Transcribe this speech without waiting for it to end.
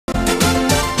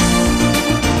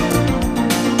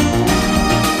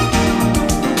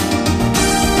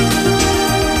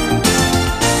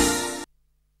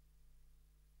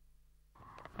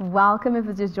Welcome if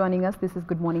you're just joining us. This is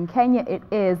Good Morning Kenya. It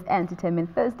is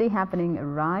Entertainment Thursday happening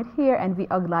right here, and we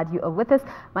are glad you are with us.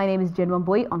 My name is Jane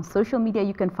Wambui. On social media,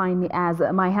 you can find me as,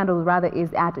 my handle rather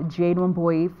is at Jane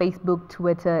Wambui, Facebook,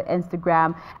 Twitter,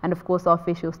 Instagram, and of course our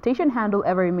official station handle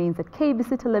ever remains at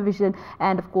KBC Television.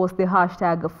 And of course the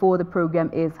hashtag for the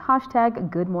program is hashtag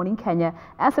Good Morning Kenya.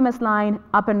 SMS line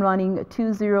up and running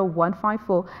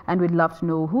 20154, and we'd love to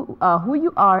know who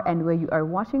you are and where you are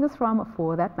watching us from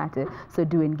for that matter. So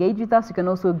do engage with us. You can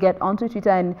also get onto Twitter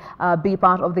and be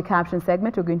part of the caption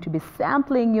segment. We're going to be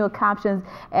sampling your captions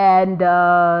and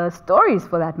stories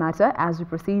for that matter as we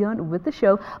proceed on with the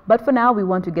show. But for now, we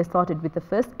want to get started with the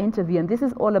first interview, and this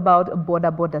is all about Boda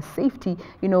Boda safety.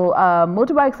 You know,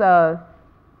 motorbikes are,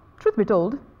 truth be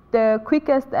told, the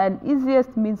quickest and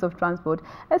easiest means of transport,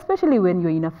 especially when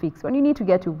you're in a fix, when you need to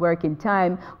get to work in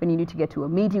time, when you need to get to a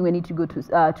meeting, when you need to go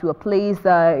to a place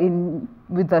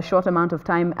with a short amount of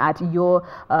time at your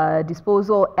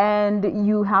disposal, and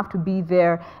you have to be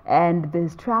there, and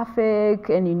there's traffic,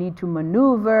 and you need to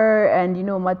maneuver, and you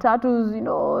know, matatus, you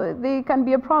know, they can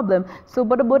be a problem. So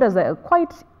Boda Bodas are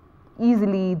quite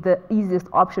easily the easiest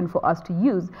option for us to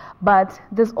use. But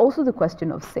there's also the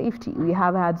question of safety. We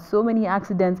have had so many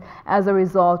accidents as a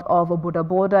result of a Boda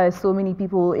Boda, so many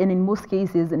people, and in most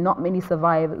cases not many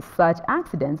survive such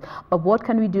accidents. But what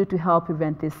can we do to help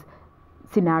prevent this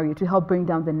scenario, to help bring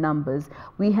down the numbers?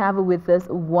 We have with us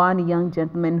one young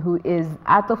gentleman who is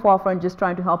at the forefront just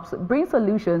trying to help bring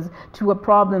solutions to a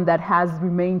problem that has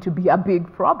remained to be a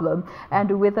big problem.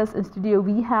 And with us in studio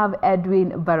we have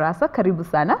Edwin Barasa. Karibu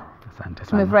sana.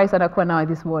 Tumefurahi sana kuwa nawe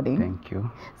this morning. Thank you.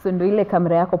 So ndo ile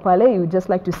kamera yako pale, you would just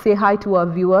like to say hi to our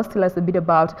viewers, tell us a bit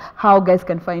about how guys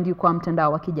can find you kwa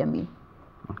mtandao wa kijamii.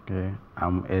 Okay,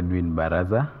 I'm Edwin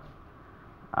Baraza.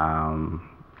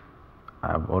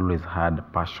 I've always had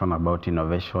passion about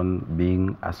innovation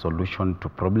being a solution to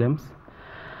problems.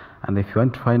 And if you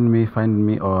want to find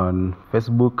me on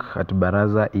Facebook at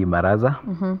Baraza E Baraza.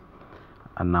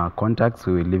 And our contacts,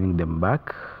 we will leaving them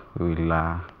back. We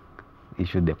will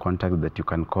issue the contact that you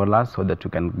can call us so that you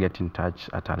can get in touch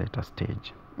at a later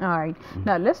stage. All right.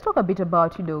 Now let's talk a bit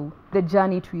about, you know, the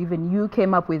journey to even you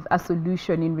came up with a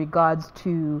solution in regards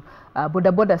to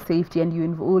Boda Boda safety, and you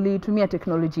only tumia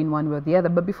technology in one way or the other.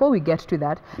 But before we get to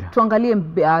that, tuangalie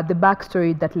the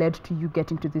backstory that led to you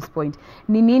getting to this point.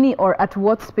 Ni nini, or at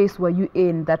what space were you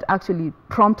in that actually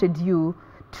prompted you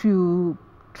to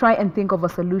try and think of a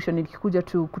solution ikikuja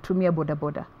to kutumia Boda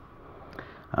Boda?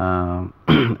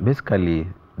 Basically,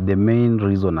 the main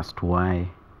reason as to why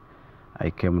I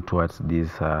came towards this,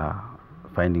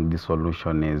 finding this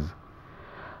solution is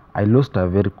I lost a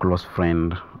very close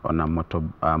friend on a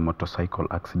motorcycle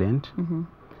accident.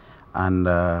 And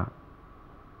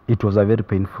it was a very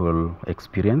painful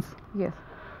experience. Yes.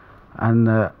 And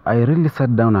I really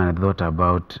sat down and I thought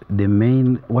about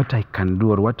what I can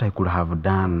do or what I could have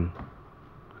done.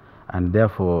 And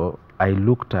therefore, I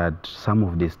looked at some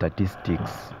of the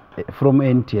statistics from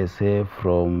NTSA,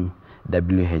 from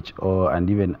WHO, and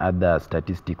even other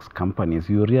statistics companies.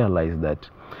 You realize that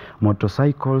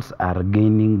motorcycles are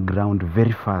gaining ground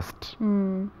very fast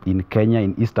in Kenya,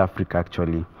 in East Africa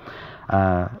actually.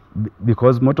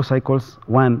 Because motorcycles,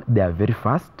 one, they are very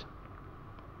fast,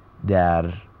 they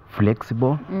are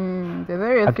flexible. They're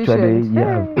very Actually, efficient.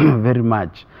 yeah, very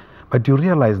much. But you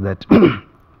realize that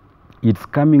it's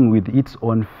coming with its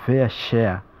own fair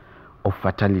share of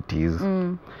fatalities.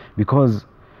 Because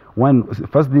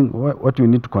first thing, what you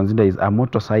need to consider is a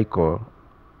motorcycle.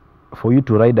 For you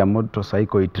to ride a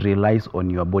motorcycle, it relies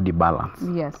on your body balance.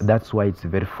 Yes. That's why it's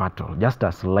very fatal. Just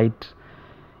a slight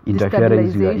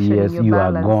interference, you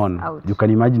are gone. Out. You can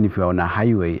imagine if you are on a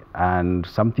highway and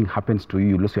something happens to you,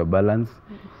 you lose your balance.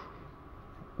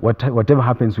 Whatever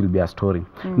happens will be a story.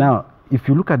 Now, if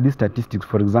you look at these statistics,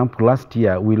 for example, last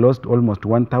year we lost almost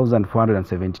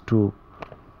 1,472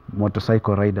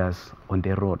 motorcycle riders on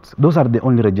the roads. Those are the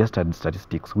only registered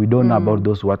statistics. We don't know about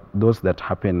those that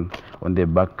happen on the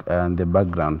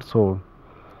background. So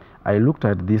I looked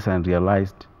at this and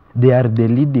realized they are the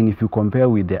leading. If you compare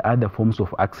with the other forms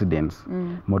of accidents,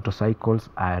 motorcycles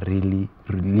are really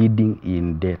leading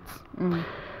in deaths.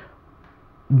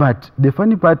 But the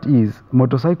funny part is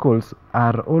motorcycles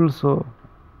are also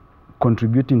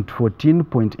contributing to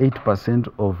 14.8%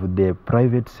 of the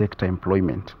private sector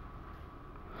employment.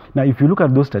 Now, if you look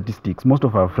at those statistics, most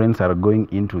of our friends are going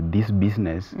into this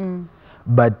business,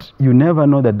 but you never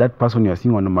know that that person you're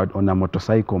seeing on a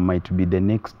motorcycle might be the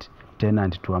next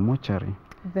tenant to a mortuary.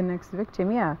 The next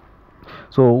victim, yeah.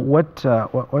 So what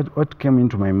came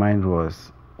into my mind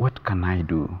was, what can I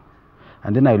do?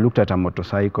 And then I looked at a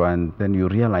motorcycle, and then you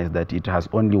realize that it has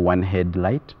only one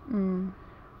headlight.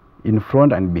 in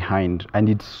front and behind, and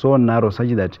it's so narrow such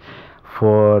that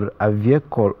for a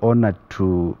vehicle owner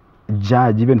to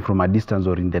judge even from a distance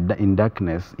or in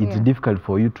darkness, it's difficult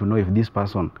for you to know if this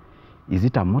person, is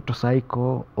it a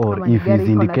motorcycle or if he's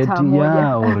indicating,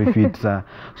 or if it's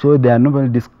so they are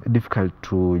normally difficult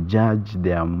to judge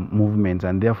their movements,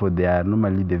 and therefore they are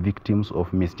normally the victims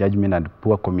of misjudgment and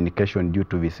poor communication due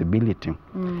to visibility.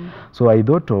 So I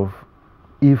thought of,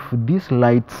 if these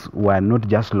lights were not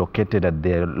just located at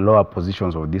the lower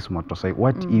positions of this motorcycle,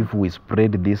 what if we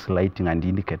spread this lighting and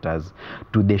indicators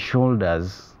to the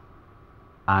shoulders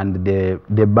and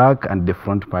the back and the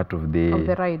front part of the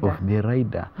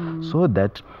rider, so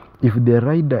that if the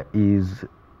rider is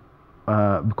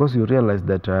because you realize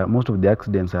that most of the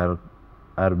accidents are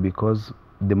because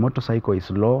the motorcycle is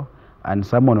low and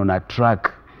someone on a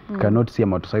track cannot see a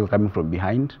motorcycle coming from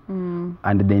behind,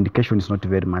 and the indication is not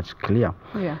very much clear.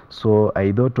 So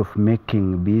I thought of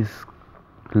making this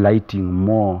lighting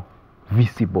more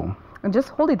visible. And just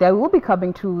hold it there. We'll be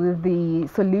coming to the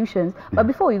solutions. But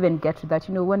before we even get to that,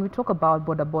 you know, when we talk about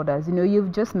Boda Bodas, you know,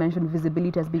 you've just mentioned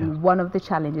visibility as being one of the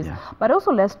challenges. But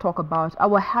also let's talk about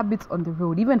our habits on the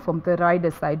road, even from the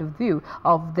rider's side of view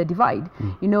of the divide.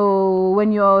 You know,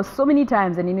 when you're so many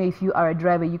times, and you know, if you are a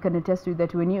driver, you can attest to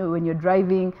that when you're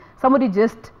driving, somebody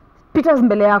just Peter's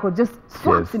mbele yako just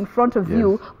swaps in front of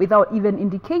you without even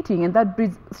indicating, and that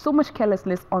breeds so much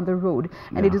carelessness on the road.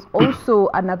 And it is also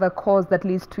another cause that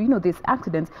leads to, you know, these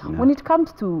accidents. When it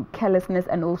comes to carelessness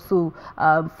and also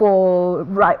for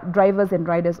drivers and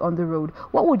riders on the road,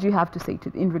 what would you have to say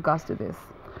in regards to this?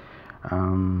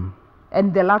 And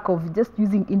the lack of just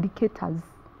using indicators.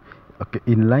 Okay,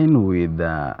 in line with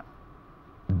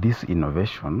this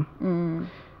innovation,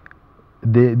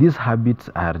 these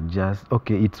habits are just,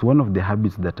 it's one of the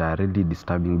habits that are really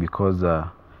disturbing, because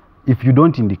if you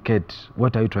don't indicate,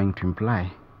 what are you trying to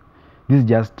imply? This is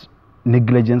just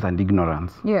negligence and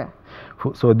ignorance.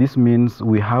 So this means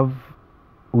we have,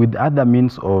 with other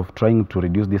means of trying to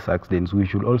reduce these accidents, we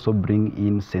should also bring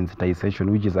in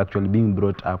sensitization, which is actually being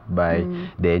brought up by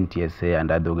the NTSA and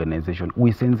other organizations.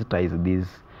 We sensitize these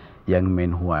young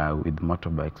men who are with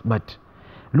motorbikes. But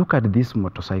look at this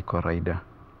motorcycle rider.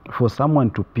 For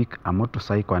someone to pick a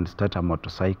motorcycle and start a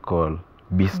motorcycle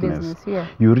business,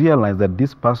 you realize that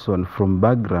this person from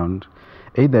background,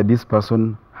 either this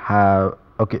person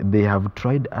they have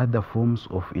tried other forms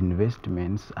of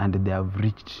investments and they have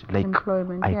reached like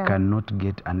employment, I cannot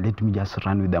get, and let me just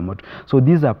run with the motor. So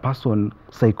these are person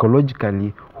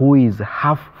psychologically who is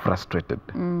half frustrated.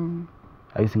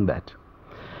 Are you seeing that?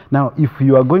 Now, if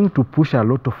you are going to push a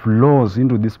lot of laws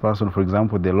into this person, for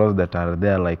example, the laws that are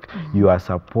there, like you are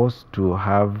supposed to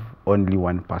have only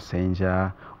one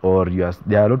passenger, or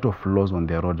there are a lot of laws on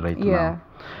the road right now.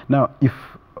 Now, if,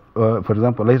 for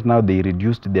example, right now they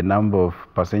reduced the number of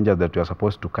passengers that you are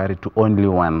supposed to carry to only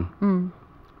one.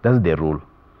 That's the rule.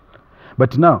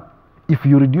 But now, if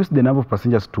you reduce the number of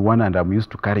passengers to one and I'm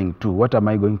used to carrying two, what am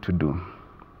I going to do?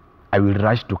 I will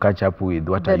rush to catch up with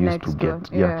what I used to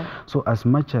get. So as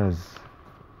much as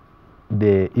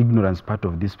the ignorance part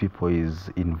of these people is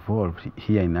involved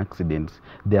here in accidents,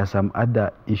 there are some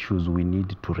other issues we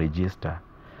need to register.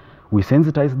 We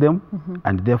sensitize them,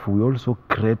 and therefore we also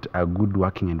create a good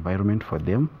working environment for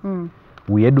them.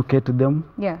 We educate them.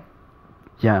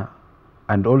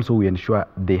 And also we ensure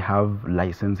they have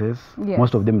licenses.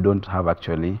 Most of them don't have,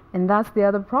 actually. And that's the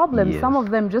other problem. Some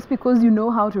of them, just because you know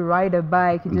how to ride a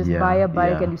bike, you just buy a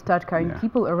bike and you start carrying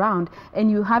people around, and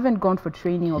you haven't gone for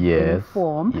training of any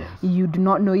form. You do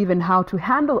not know even how to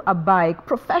handle a bike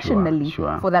professionally,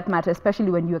 for that matter,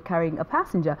 especially when you're carrying a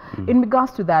passenger. In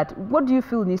regards to that, what do you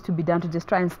feel needs to be done to just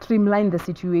try and streamline the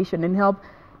situation and help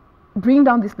bring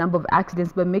down this number of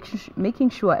accidents, but making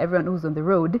sure everyone who's on the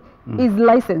road is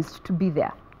licensed to be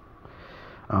there?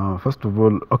 First of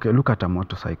all, look at a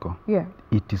motorcycle.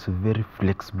 It is very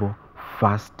flexible,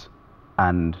 fast,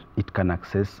 and it can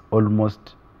access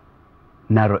almost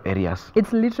narrow areas.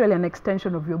 It's literally an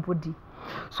extension of your body.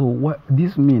 So what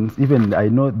this means, even I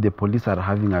know the police are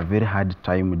having a very hard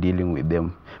time dealing with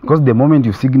them, because the moment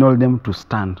you signal them to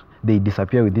stand, they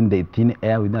disappear within the thin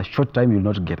air. Within a short time, you'll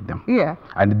not get them.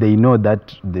 And they know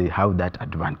that they have that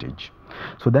advantage.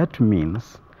 So that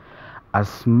means,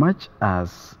 as much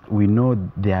as we know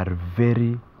they are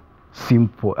very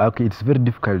simple, it's very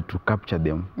difficult to capture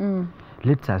them,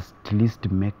 let's at least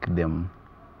make them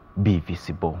be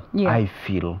visible. I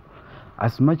feel,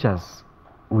 as much as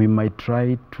we might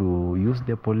try to use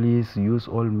the police, use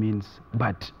all means,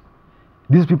 but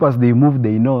these people, as they move,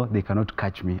 they know they cannot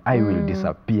catch me. I will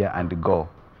disappear and go.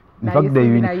 In fact, they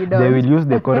will use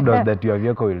the corridors that your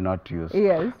vehicle will not use.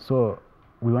 So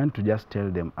we want to just tell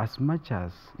them, as much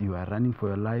as you are running for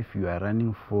your life, you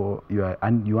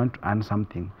want to earn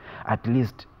something, at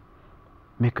least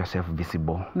make yourself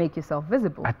visible. Make yourself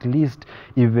visible. At least,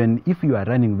 even if you are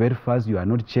running very fast, you are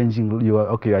not changing, you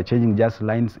are changing just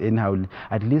lines anyhow,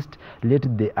 at least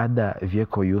let the other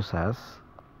vehicle users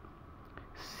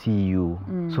see you,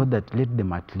 so that let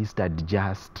them at least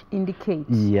adjust. Indicate.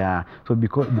 Yeah. So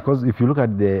because if you look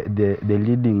at the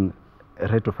leading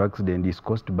rate of accident is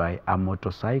caused by a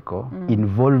motorcycle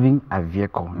involving a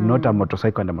vehicle, not a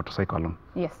motorcycle and a motorcycle alone.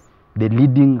 Yes. The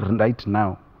leading right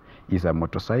now is a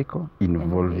motorcycle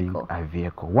involving a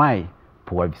vehicle. Why?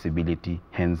 Poor visibility,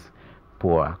 hence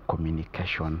poor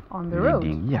communication on the road.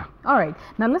 Yeah. All right.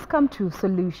 Now let's come to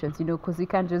solutions, because we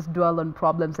can't just dwell on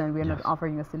problems and we're not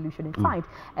offering a solution in sight.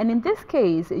 And in this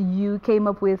case, you came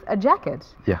up with a jacket.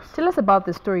 Yes. Tell us about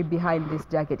the story behind this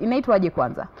jacket. Inaitwaje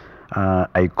kwanza?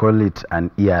 I call it an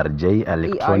ERJ,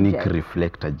 electronic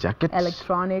reflector jacket.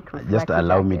 Electronic reflector Just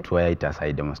allow me jacket. to wear it as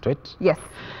I demonstrate. Yes.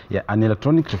 Yeah, an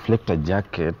electronic reflector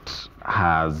jacket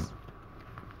has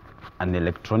an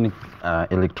electronic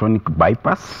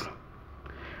bypass,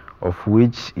 of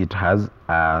which it has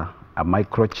a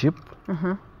microchip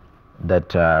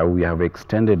that we have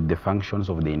extended the functions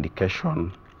of the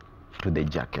indication to the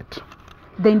jacket.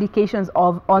 The indications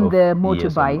on the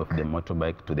motorbike? Yes, of the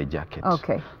motorbike to the jacket.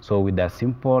 Okay. So with a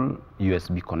simple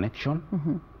USB connection,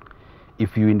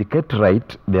 if you indicate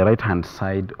right, the right-hand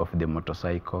side of the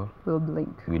motorcycle will blink.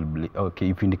 Okay,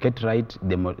 if you indicate right,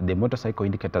 the motorcycle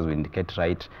indicators will indicate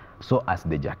right, so as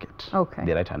the jacket. Okay.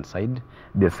 The right-hand side.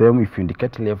 The same, if you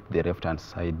indicate left, the left-hand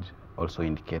side also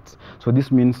indicates. So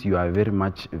this means you are very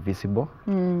much visible.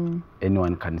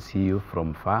 Anyone can see you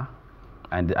from far.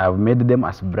 And I've made them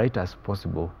as bright as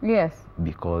possible. Yes.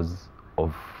 Because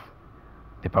of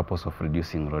the purpose of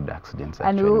reducing road accidents.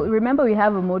 And remember, we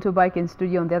have a motorbike in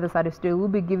studio on the other side of the studio. We'll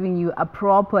be giving you a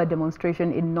proper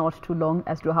demonstration in not too long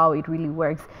as to how it really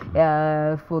works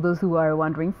for those who are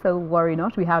wondering. So worry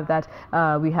not, we have that.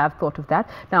 We have thought of that.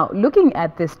 Now, looking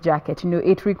at this jacket,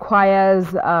 it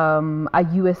requires a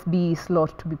USB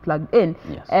slot to be plugged in.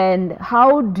 Yes. And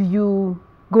how do you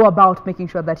go about making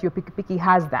sure that your piki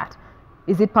has that?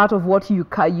 Is it part of what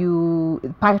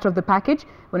part of the package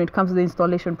when it comes to the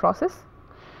installation process?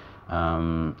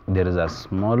 There is a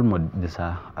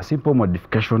simple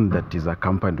modification that is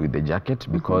accompanied with the jacket,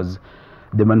 because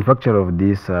the manufacturer of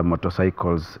these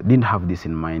motorcycles didn't have this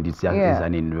in mind. It's just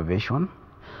an innovation.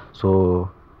 So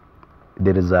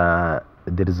there is a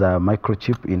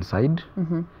microchip inside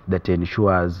that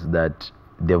ensures that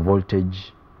the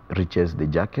voltage reaches the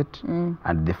jacket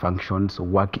and the functions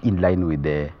work in line with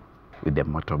the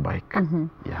motorbike.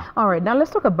 Yeah. All right. Now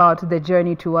let's talk about the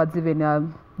journey towards even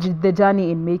the journey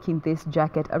in making this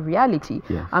jacket a reality.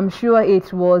 Yes. I'm sure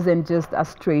it wasn't just a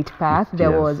straight path.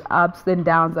 There was ups and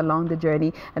downs along the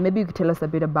journey, and maybe you could tell us a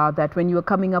bit about that when you were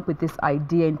coming up with this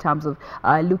idea in terms of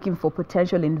looking for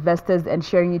potential investors and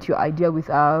sharing your idea with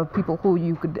people who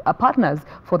you could partners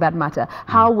for that matter.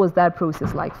 How was that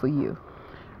process like for you?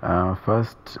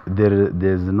 First,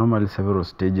 there's normally several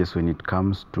stages when it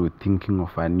comes to thinking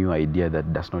of a new idea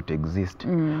that does not exist.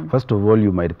 First of all,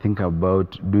 you might think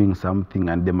about doing something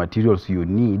and the materials you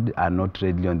need are not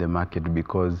readily on the market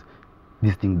because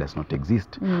this thing does not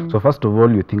exist. So first of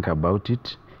all, you think about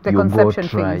it. The you conception go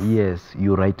try, phase. yes,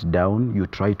 you write down, you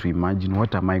try to imagine,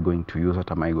 what am I going to use, what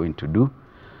am I going to do?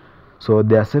 So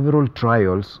there are several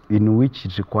trials in which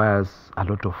it requires a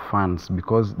lot of funds,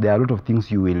 because there are a lot of things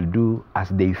you will do. As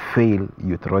they fail,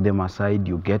 you throw them aside,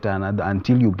 you get another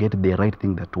until you get the right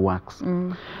thing that works.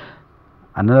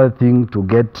 Another thing, to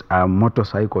get a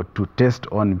motorcycle to test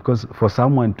on, because for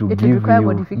someone to give you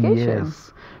modifications.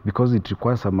 Yes, because it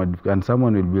requires some modification, and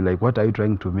someone will be like, what are you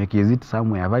trying to make? Is it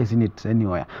somewhere? Have I seen it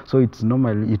anywhere? So it's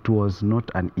normally, it was not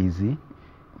an easy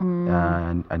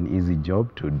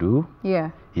job to do. Yeah.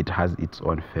 It has its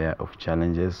own fair of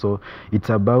challenges. So it's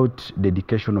about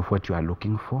dedication of what you are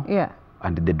looking for. Yeah.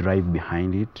 And the drive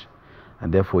behind it.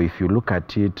 And therefore, if you look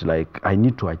at it like, I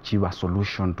need to achieve a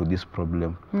solution to this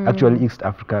problem. Actually, East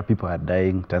Africa, people are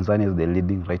dying. Tanzania is the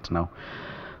leading right now.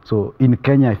 So in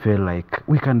Kenya, I felt like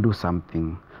we can do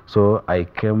something. So I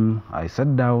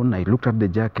sat down, I looked at the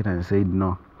jacket and I said,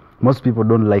 no, most people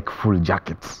don't like full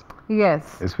jackets.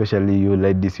 Yes. Especially you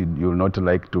ladies, you'll not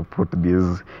like to put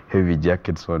these heavy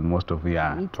jackets on most of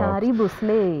your tops.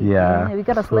 Slay. Yeah. We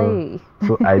gotta slay.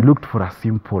 So I looked for a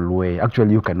simple way.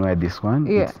 Actually, you can wear this one.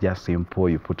 Yeah. It's just simple.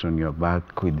 You put on your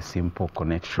back with simple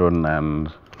connection and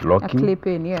locking. A clip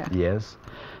in, yeah. Yes.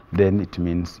 Then it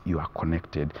means you are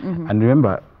connected. And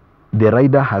remember, the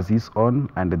rider has his own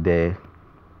and the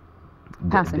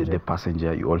passenger. The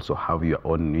passenger, you also have your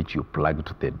own which you plug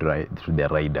to the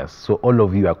riders. So all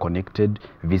of you are connected,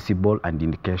 visible, and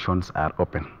indications are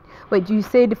open. Wait, you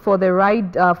said for the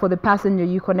ride, for the passenger,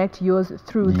 you connect yours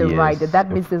through the rider.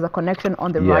 That means there's a connection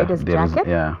on the rider's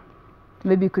jacket?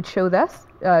 Maybe you could show us,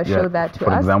 show that to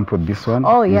us. For example, this one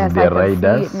is the riders.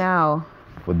 I can see it now.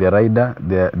 For the rider,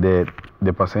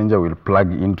 the passenger will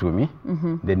plug into me,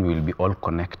 then we'll be all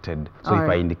connected. So if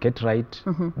I indicate right,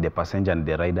 the passenger and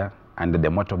the rider and the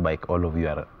motorbike, all of you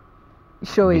are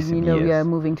showing, you know, we are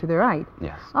moving to the right.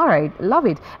 Yes. All right, love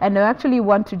it. And I actually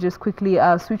want to just quickly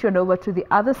switch on over to the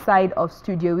other side of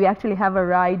studio. We actually have a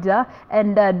rider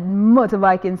and a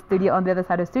motorbike in studio on the other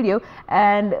side of studio.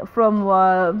 And from,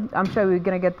 I'm sure we're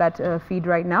going to get that feed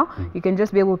right now. You can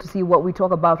just be able to see what we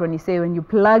talk about when you say when you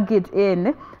plug it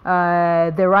in,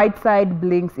 the right side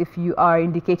blinks if you are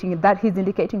indicating that he's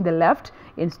indicating the left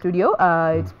in studio.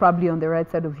 It's probably on the right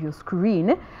side of your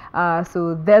screen.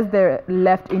 So there's the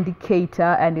left indicator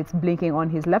and it's blinking on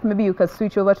his left. Maybe you can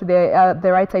switch over to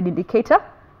the right side indicator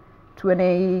to when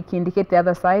I indicate the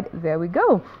other side. There we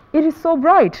go. It is so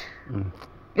bright.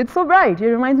 It's so bright. It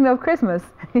reminds me of Christmas.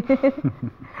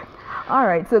 All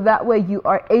right. So that way you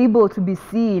are able to be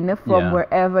seen from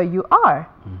wherever you are.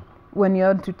 When you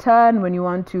want to turn, when you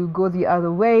want to go the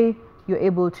other way, you're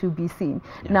able to be seen.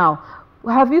 Now,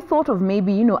 have you thought of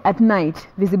maybe, you know, at night,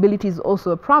 visibility is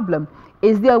also a problem.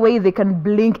 Is there a way they can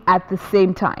blink at the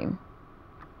same time?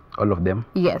 All of them?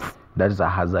 Yes. That is a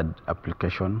hazard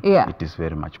application. It is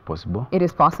very much possible. It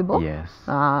is possible? Yes.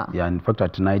 Yeah, in fact,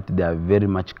 at night, they are very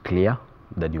much clear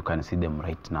that you can see them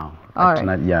right now. At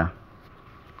night,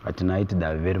 at night, they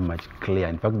are very much clear.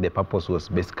 In fact, the purpose was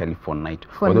basically for night.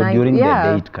 Although during the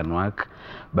day it can work,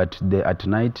 but at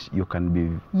night you can be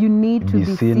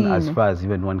seen as far as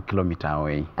even 1 kilometer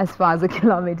away. As far as 1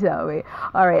 kilometer away.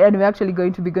 All right, and we're actually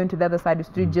going to be going to the other side of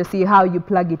the street, just see how you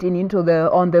plug it in into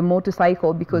on the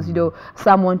motorcycle, because you know,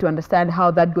 some want to understand how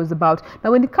that goes about.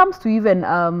 Now, when it comes to even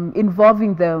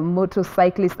involving the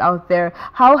motorcyclists out there,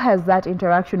 how has that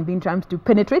interaction been trying to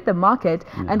penetrate the market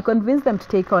and convince them to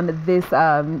take on this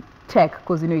tech?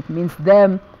 Because you know, it means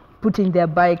them putting their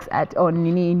bikes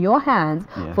in your hands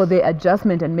for the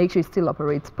adjustment and make sure it still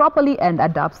operates properly and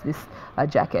adapts this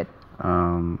jacket.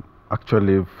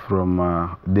 Actually,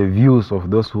 from the views of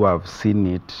those who have seen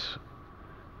it,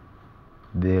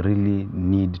 they really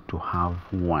need to have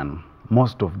one.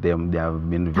 Most of them, they have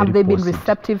been very Have they been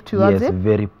receptive towards it? Yes,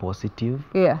 very positive.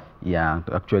 Yeah,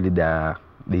 actually they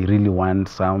really want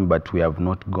some, but we have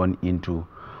not gone into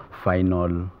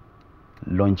final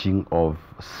launching of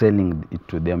selling it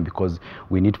to them, because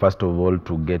we need first of all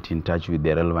to get in touch with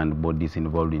the relevant bodies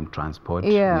involved in transport.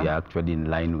 We are actually in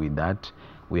line with that.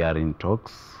 We are in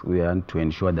talks. We want to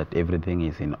ensure that everything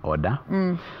is in order,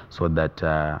 so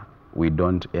that we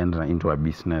don't enter into a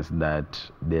business that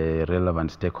the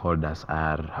relevant stakeholders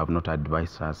have not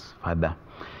advised us further.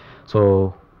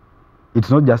 So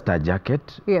it's not just a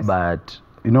jacket, but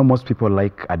you know, most people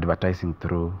like advertising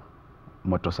through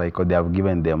motorcycle. They have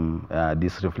given them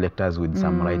these reflectors with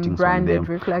some writings on them.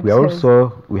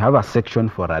 We have a section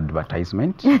for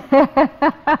advertisement. So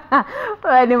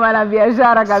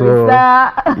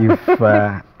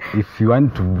if you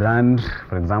want to brand,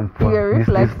 for example,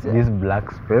 this black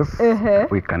space,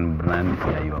 we can brand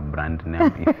your brand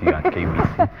name. If you are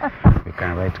KBC, you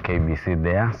can write KBC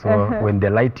there. So when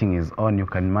the lighting is on, you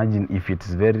can imagine if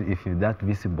it's that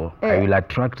visible, I will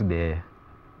attract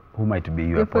who might be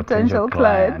your potential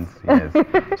clients. Yes.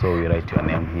 So we write your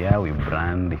name here, we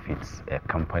brand. If it's a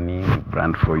company, we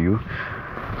brand for you.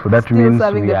 So that still means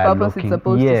serving we the are purpose it's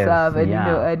supposed to serve, and you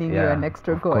know, earning you an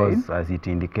extra coin. Of course, as it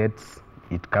indicates,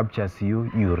 it captures you,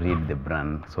 you read the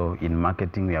brand. So in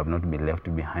marketing, we have not been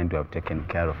left behind. We have taken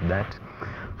care of that.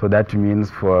 So that means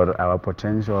for our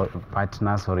potential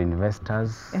partners or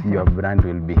investors, your brand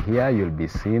will be here, you'll be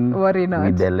seen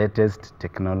with the latest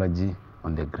technology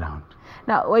on the ground.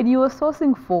 Now, when you were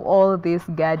sourcing for all these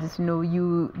gadgets, you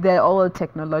know, they're all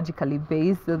technologically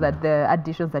based, so that the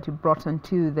additions that you brought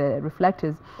onto the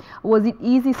reflectors, was it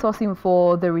easy sourcing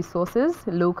for the resources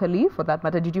locally, for that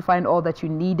matter? Did you find all that you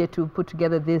needed to put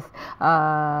together this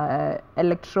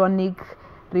electronic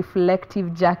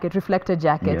reflector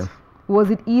jacket? Yes. Was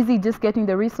it easy just getting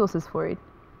the resources for it?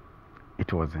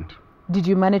 It wasn't. Did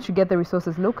you manage to get the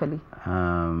resources locally?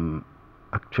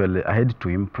 Actually, I had to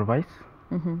improvise.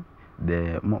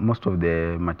 Most of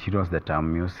the materials that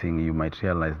I'm using, you might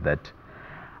realize that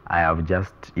I have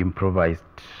just improvised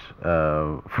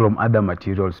from other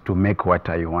materials to make what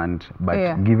I want.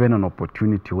 But given an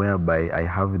opportunity whereby I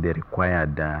have the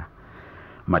required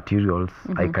materials,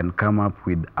 I can come up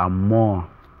with a more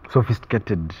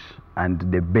sophisticated and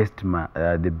the best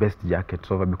jacket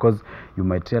so far, because you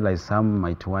might realize some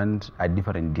might want a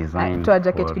different design. Toa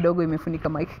jacket kidogo imefunika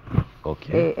mic.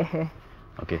 Okay.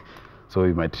 Okay, so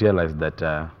you might realize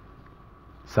that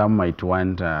some might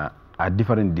want a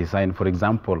different design. For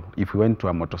example, if we went to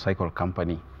a motorcycle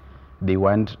company, they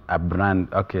want a brand,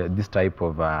 okay, this type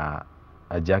of a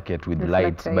jacket with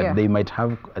lights, but they might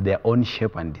have their own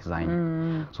shape and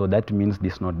design. So that means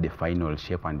this is not the final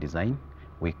shape and design.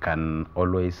 We can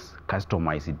always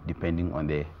customize it depending on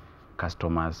the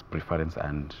customer's preference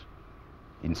and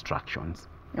instructions.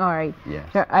 All right.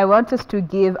 Yes. Now, I want us to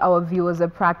give our viewers a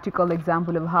practical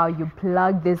example of how you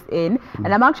plug this in,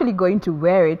 and I'm actually going to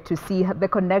wear it to see the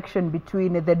connection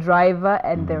between the driver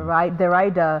and the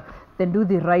rider. Then do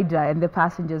the rider and the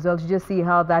passengers well to just see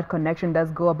how that connection does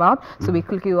go about. So we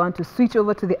quickly want to switch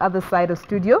over to the other side of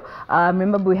studio.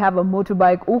 Remember, we have a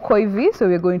motorbike Ukoivi, so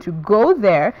we're going to go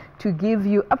there to give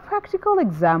you a practical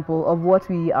example of what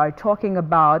we are talking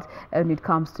about when it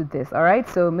comes to this. All right,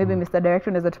 so maybe Mr.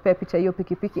 Director is a picture your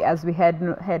piki as we head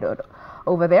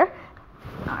over there.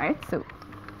 All right, so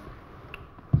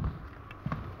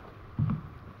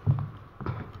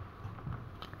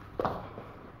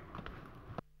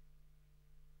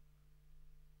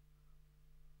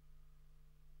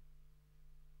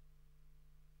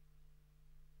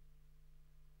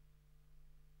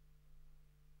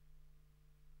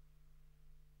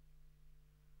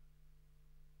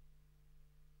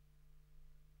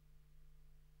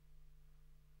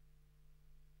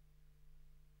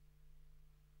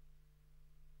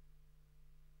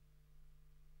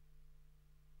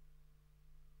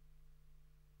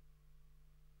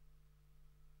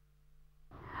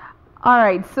all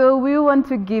right, so we want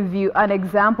to give you an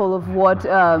example of what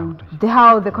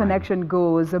how the connection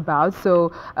goes about.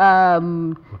 So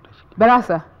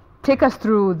Barasa, take us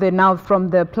through the now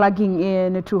from the plugging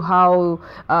in to how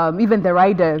even the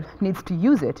rider needs to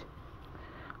use it.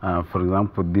 For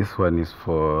example, this one is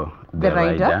for the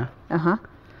rider.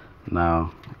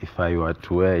 Now, if I were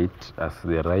to wear it as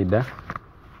the rider,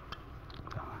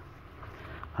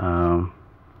 now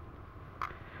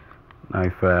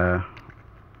if I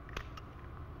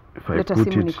put it,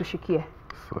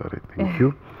 sorry, thank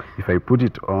you. If I put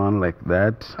it on like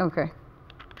that, okay,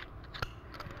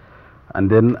 and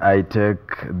then I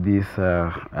take this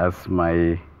as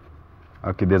my,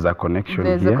 okay, there's a connection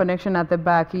here. There's a connection at the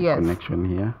back, yes. Connection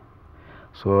here.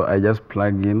 So I just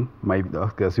plug in my,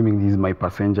 okay, assuming this is my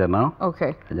passenger now.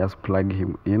 Okay. I just plug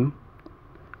him in,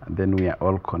 and then we are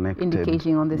all connected.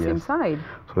 Indicating on the same side.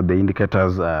 So the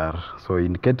indicators are, so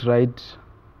indicate right.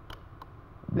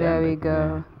 There we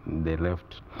go. The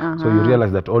left. So you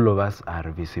realize that all of us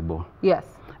are visible. Yes.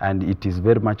 And it is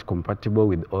very much compatible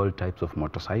with all types of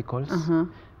motorcycles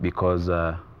because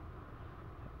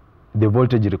the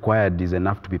voltage required is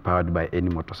enough to be powered by any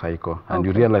motorcycle. And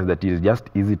you realize that it is just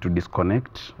easy to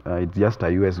disconnect. It's just a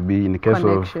USB. In case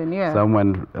connection, of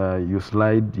someone you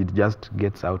slide, it just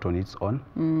gets out on its own.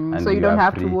 And so you don't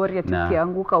have to worry about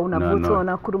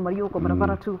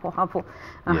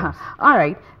All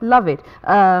right, love it.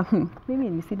 Mimi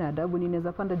ni sina adabu,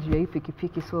 ninaweza panda juu ya hii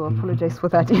pikipiki, so apologize for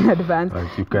that in advance.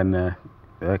 But you can,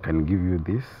 I can give you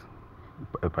this.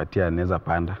 Patia anaweza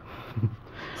panda.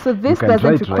 So this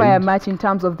doesn't require much in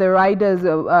terms of the riders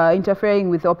interfering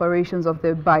with the operations of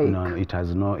the bike? No, it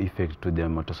has no effect to the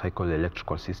motorcycle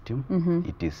electrical system.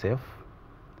 It is safe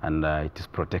and it is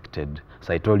protected.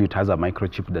 So I told you it has a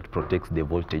microchip that protects the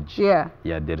voltage. Yeah.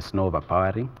 Yeah, there is no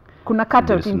overpowering. Kuna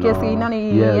cutout in case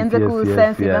ianze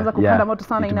kusense inaanza kupanda moto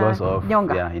sana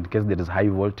inanyonga. Yeah, in case there is high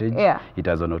voltage, it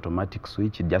has an automatic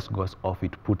switch. It just goes off.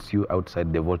 It puts you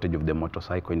outside the voltage of the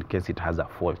motorcycle in case it has a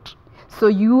fault. So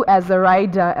you as a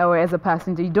rider or as a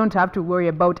passenger, you don't have to worry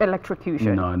about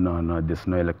electrocution? No, there's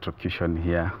no electrocution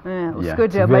here. Yeah,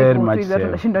 it's very much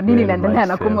safe.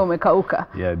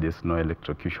 Yeah, there's no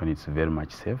electrocution. It's very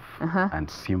much safe and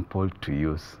simple to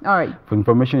use. All right. For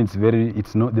information,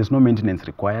 there's no maintenance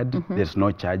required. There's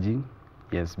no charging.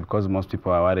 Yes, because most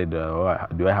people are worried,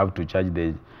 do I have to charge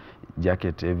the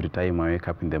jacket every time I wake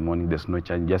up in the morning? There's no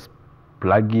charge. Just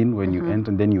plug in when you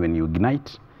enter, and then when you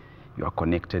ignite, you are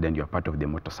connected and you are part of the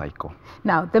motorcycle.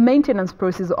 Now, the maintenance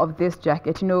process of this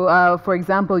jacket, for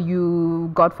example,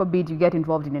 God forbid, you get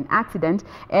involved in an accident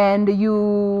and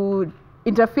you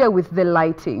interfere with the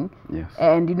lighting. Yes.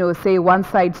 And, say one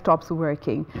side stops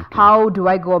working. Okay. How do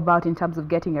I go about in terms of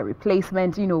getting a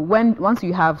replacement? Once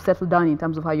you have settled down in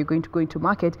terms of how you're going to go into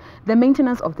market, the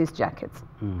maintenance of these jackets.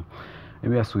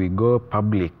 Maybe as we go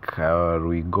public or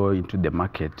we go into the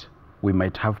market, we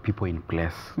might have people in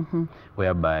place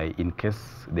whereby in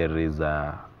case there is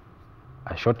a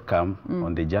a shortcome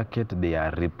on the jacket, they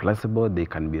are replaceable, they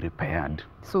can be repaired.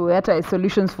 So hata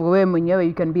solutions for where mwenyewe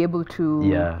you can be able to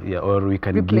or we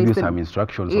can give you some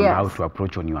instructions on how to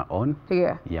approach on your own.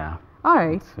 All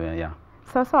right.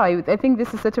 So I think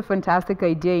this is such a fantastic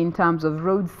idea in terms of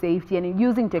road safety, and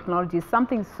using technology is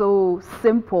something so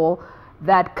simple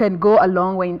that can go a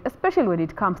long way, especially when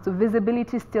it comes to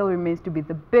visibility. Still remains to be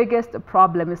the biggest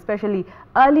problem, especially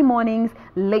early mornings,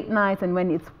 late nights, and when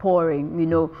it's pouring, you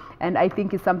know. And I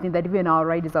think it's something that even our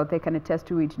riders out there can attest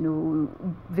to it. You know,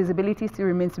 visibility still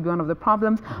remains to be one of the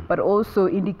problems, but also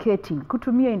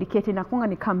kutumia indicating nakunga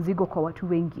ni kamzigo kwa watu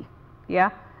wengi.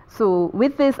 Yeah. So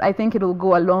with this, I think it will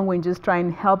go a long way in just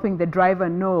trying helping the driver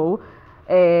know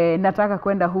nataka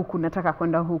kwenda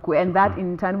huku, and that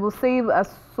in turn will save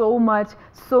us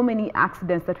so many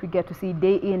accidents that we get to see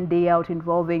day in, day out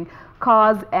involving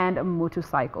cars and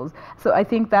motorcycles. So I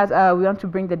think that we want to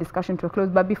bring the discussion to a close,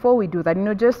 but before we do that, you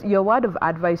know, just your word of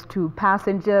advice to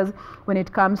passengers when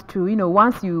it comes to, you know,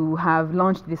 once you have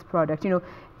launched this product, you know,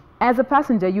 as a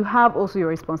passenger, you have also your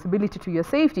responsibility to your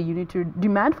safety. You need to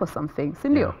demand for something,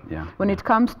 Cindy. When it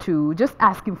comes to just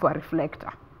asking for a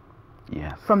reflector.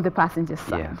 Yes. From the passenger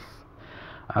side. Yes.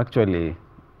 Actually,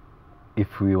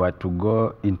 if we were to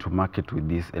go into market with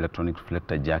this electronic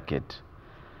reflector jacket,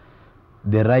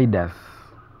 the riders,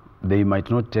 they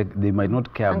might not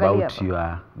care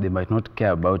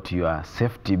about your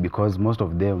safety, because most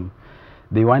of them,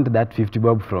 they want that 50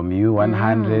 bob from you,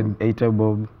 100, 80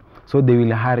 bob. So they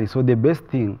will hurry. So the best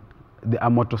thing, a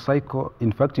motorcycle,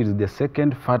 in fact, it is the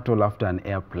second fatal after an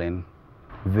airplane,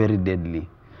 very deadly.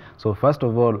 So first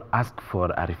of all, ask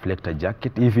for a reflector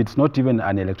jacket. If it's not even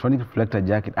an electronic reflector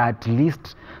jacket, at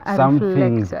least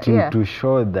something to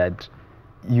show that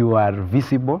you are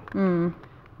visible.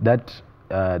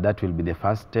 That will be the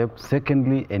first step.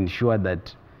 Secondly, ensure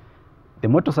that the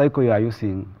motorcycle you are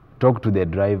using, talk to the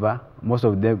driver. Most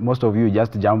of you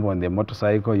just jump on the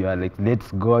motorcycle, you are like,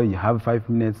 let's go, you have 5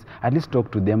 minutes. At least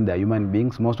talk to them, they're human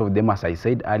beings. Most of them, as I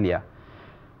said earlier,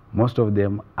 most of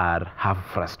them are half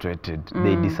frustrated.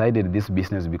 They decided this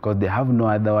business because they have no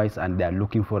otherwise, and they are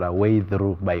looking for a way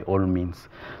through by all means.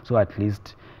 So at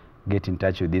least get in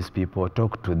touch with these people,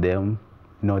 talk to them,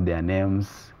 know their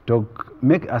names, do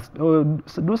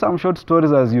some short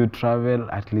stories as you travel.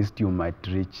 At least you might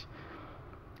reach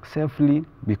safely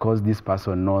because this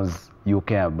person knows you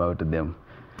care about them.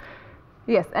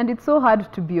 Yes, and it's so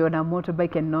hard to be on a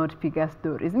motorbike and not pick up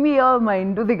stories. Me, all my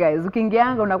Nduthi guys,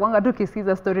 ukiingianga unakwanga tu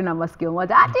kisikiza story na masikio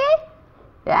moja.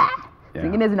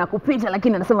 Zingine zinakupita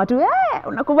lakini anasema tu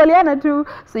unakubaliana tu.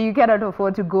 So you cannot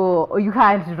afford to go, or you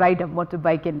can't ride a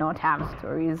motorbike and not have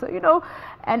stories. So, you know,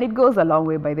 and it goes a long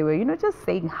way, by the way. You know, just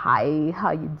saying hi,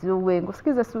 how you doing,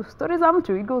 kusikiza stories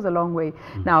too, it goes a long way.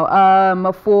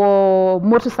 Now, for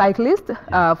motorcyclists,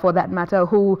 for that matter,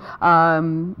 who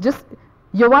just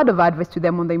your word of advice to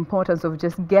them on the importance of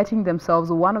just getting themselves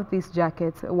one of these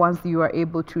jackets once you are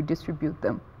able to distribute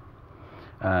them.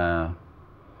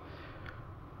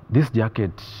 This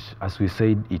jacket, as we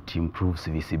said, it improves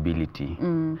visibility.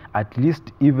 At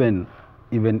least even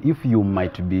if you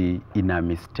might be in a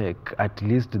mistake, at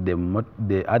least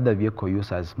the other vehicle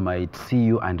users might see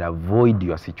you and avoid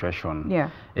your situation.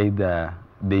 Either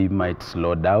they might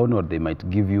slow down or they might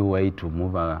give you way to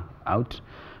move out.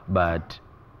 But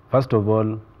first of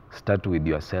all, start with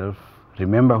yourself.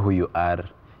 Remember who you are.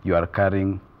 You are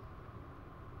carrying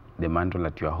the mantle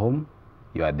at your home.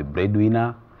 You are the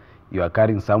breadwinner. You are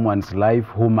carrying someone's life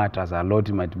who matters a lot.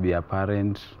 It might be a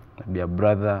parent, might be a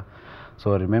brother.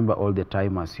 So remember all the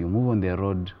time as you move on the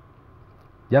road,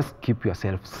 just keep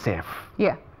yourself safe.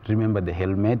 Remember the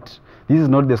helmet. This is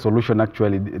not the solution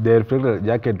actually. The reflector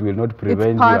jacket will not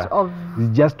prevent you.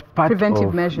 It's just part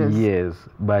preventive measures. Yes,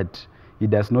 but it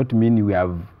does not mean we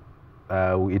have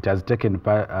it has taken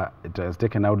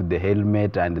out the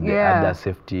helmet and the other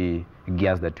safety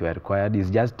gears that were required. It's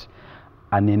just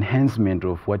an enhancement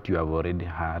of what you have already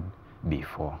had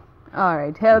before. All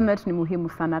right, helmet ni muhimu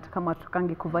sana kama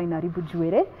tukange kuvaa inaribu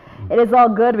juere. It is all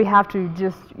good. We have to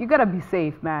you gotta be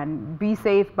safe, man. Be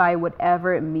safe by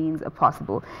whatever means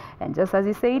possible. And just as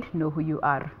he said, know who you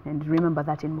are. And remember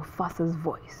that in Mufasa's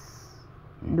voice.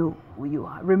 Know who you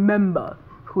are. Remember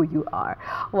who you are.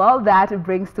 Well, that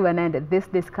brings to an end this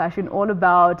discussion all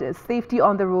about safety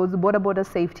on the roads, Boda Boda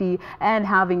safety, and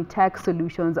having tech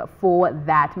solutions for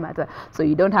that matter. So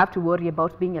you don't have to worry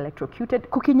about being electrocuted.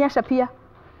 Kukinyesha pia?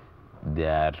 They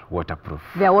are waterproof.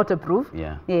 They are waterproof?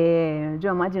 Yeah. Do you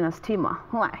imagine a steamer?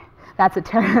 Why? That's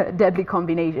a deadly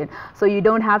combination. So you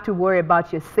don't have to worry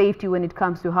about your safety when it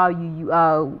comes to how you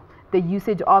the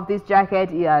usage of this jacket.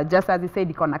 Just as you said,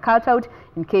 you can cut out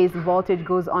in case voltage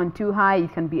goes on too high.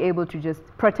 It can be able to just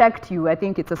protect you. I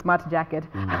think it's a smart jacket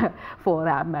for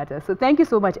that matter. So thank you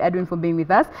so much, Edwin, for being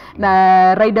with us.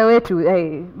 Na rider wetu,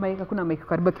 Mike, hakuna Mike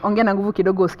karibu. Ongea na nguvu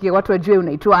kidogo usikie watu wajue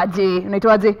unaitwaje.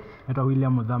 Unaitwaje? Naitwa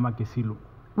William Mudhama Kisilu.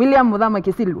 William Mudhama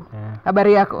Kisilu.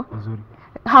 Habari yako? Nzuri.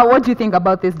 What do you think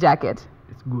about this jacket?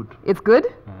 It's good. It's good?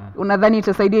 Unadhani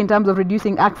itasaidia in terms of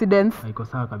reducing accidents? Iko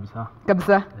sawa kabisa.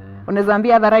 Kabisa. Unaweza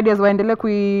ambia other riders waendelee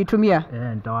kuitumia?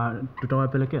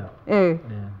 Tutawapelekea.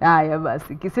 Haya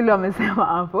basi. Kisilu amesema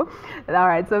hapo. All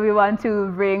right, so we want to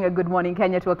bring a Good Morning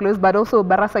Kenya to a close, but also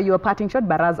Barasa, your parting shot,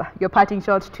 Baraza, your parting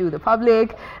shot to the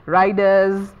public,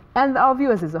 riders, and our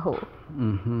viewers as a whole.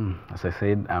 As I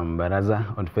said, I'm Baraza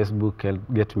on Facebook.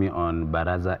 Get me on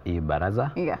Baraza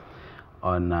Baraza. Yeah.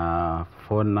 On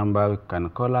phone number, you can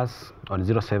call us on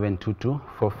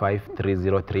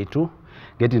 0722-453032.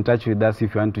 Get in touch with us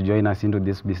if you want to join us into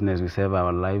this business. We save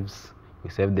our lives. We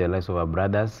save the lives of our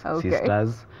brothers,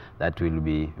 sisters. That will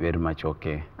be very much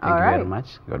okay. Thank you very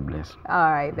much. God bless.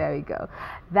 All right, there we go.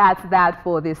 That's that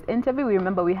for this interview.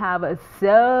 Remember, we have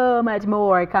so much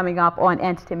more coming up on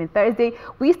Entertainment Thursday.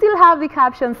 We still have the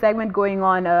caption segment going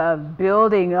on,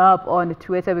 building up on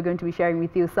Twitter. We're going to be sharing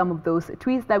with you some of those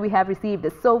tweets that we have received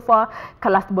so far.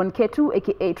 Kalastbon Ketu,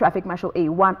 aka Traffic Marshal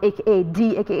A1, aka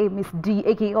D, aka Miss D,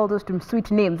 aka all those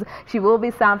sweet names. She will be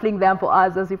sampling them for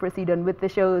us as we proceed on with the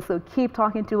show. So keep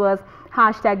talking to us.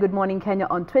 Hashtag Good Morning Kenya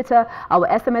on Twitter. Our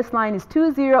SMS line is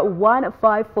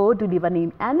 20154. Do leave a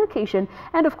name and location.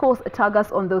 And of course, tag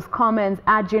us on those comments.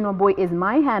 At Boy is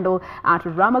my handle. At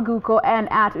Ramaguko and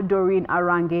at Doreen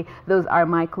Arange. Those are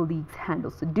my colleagues'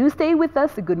 handles. So do stay with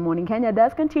us. Good Morning Kenya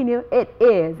does continue. It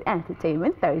is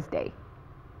Entertainment Thursday.